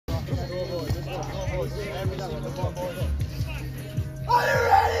Are you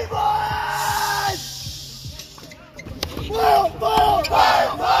ready, boys? Fire, fire,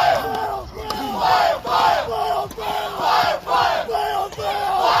 fire, fire, fire, fire, fire,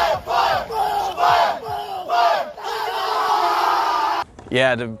 fire, fire, fire, fire.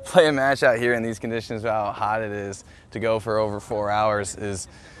 Yeah, to play a match out here in these conditions, how hot it is, to go for over 4 hours is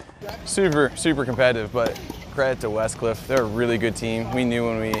super competitive, but credit to Westcliff. They're a really good team. We knew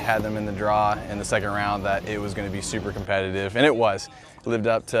when we had them in the draw in the second round that it was going to be super competitive, and it was. It lived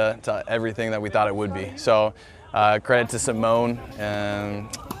up to everything that we thought it would be. So credit to Simone, and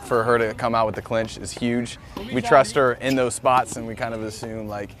for her to come out with the clinch is huge. We trust her in those spots, and we kind of assume,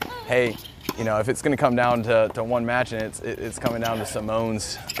 like, hey, you know, if it's going to come down to one match, and it's coming down to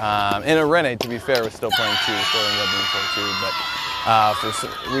Simone's, and Irene, to be fair, was still playing two, still ended up being played two, but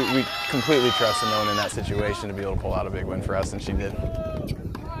we completely trust Simone in that situation to be able to pull out a big win for us, and she did.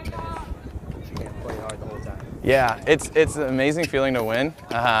 Yeah, it's an amazing feeling to win,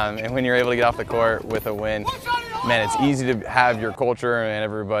 and when you're able to get off the court with a win, man, it's easy to have your culture and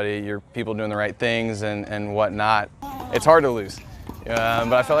everybody, your people doing the right things and whatnot. It's hard to lose.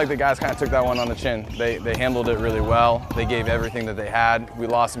 But I felt like the guys kind of took that one on the chin. They handled it really well. They gave everything that they had. We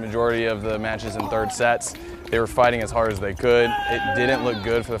lost the majority of the matches in third sets. They were fighting as hard as they could. It didn't look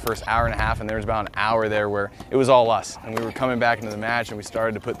good for the first hour and a half, and there was about an hour there where it was all us. And we were coming back into the match, and we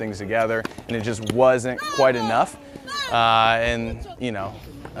started to put things together, and it just wasn't quite enough. And, you know,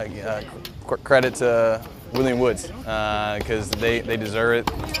 credit to William Woods, because they deserve it.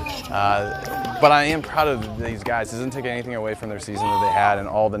 But I am proud of these guys. It doesn't take anything away from their season that they had and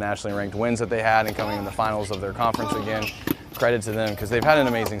all the nationally ranked wins that they had and coming in the finals of their conference again. Credit to them, because they've had an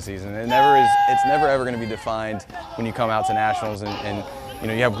amazing season. It's never ever going to be defined when you come out to nationals and you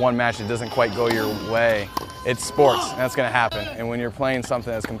know, you have one match that doesn't quite go your way. It's sports, and that's going to happen. And when you're playing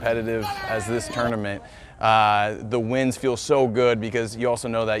something as competitive as this tournament, the wins feel so good because you also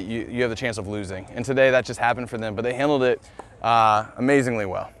know that you have the chance of losing. And today that just happened for them, but they handled it amazingly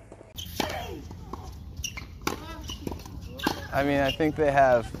well. I mean, I think they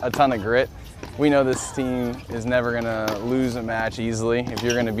have a ton of grit. We know this team is never going to lose a match easily. If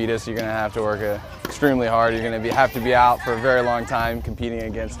you're going to beat us, you're going to have to work extremely hard. You're going to have to be out for a very long time competing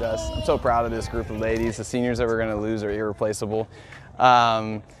against us. I'm so proud of this group of ladies. The seniors that we're going to lose are irreplaceable.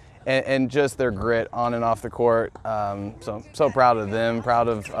 And just their grit on and off the court. So proud of them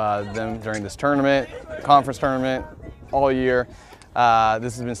during this tournament, conference tournament, all year.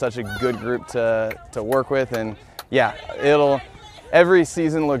 This has been such a good group to work with, and yeah, every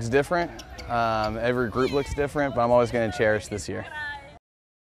season looks different. Every group looks different, but I'm always going to cherish this year.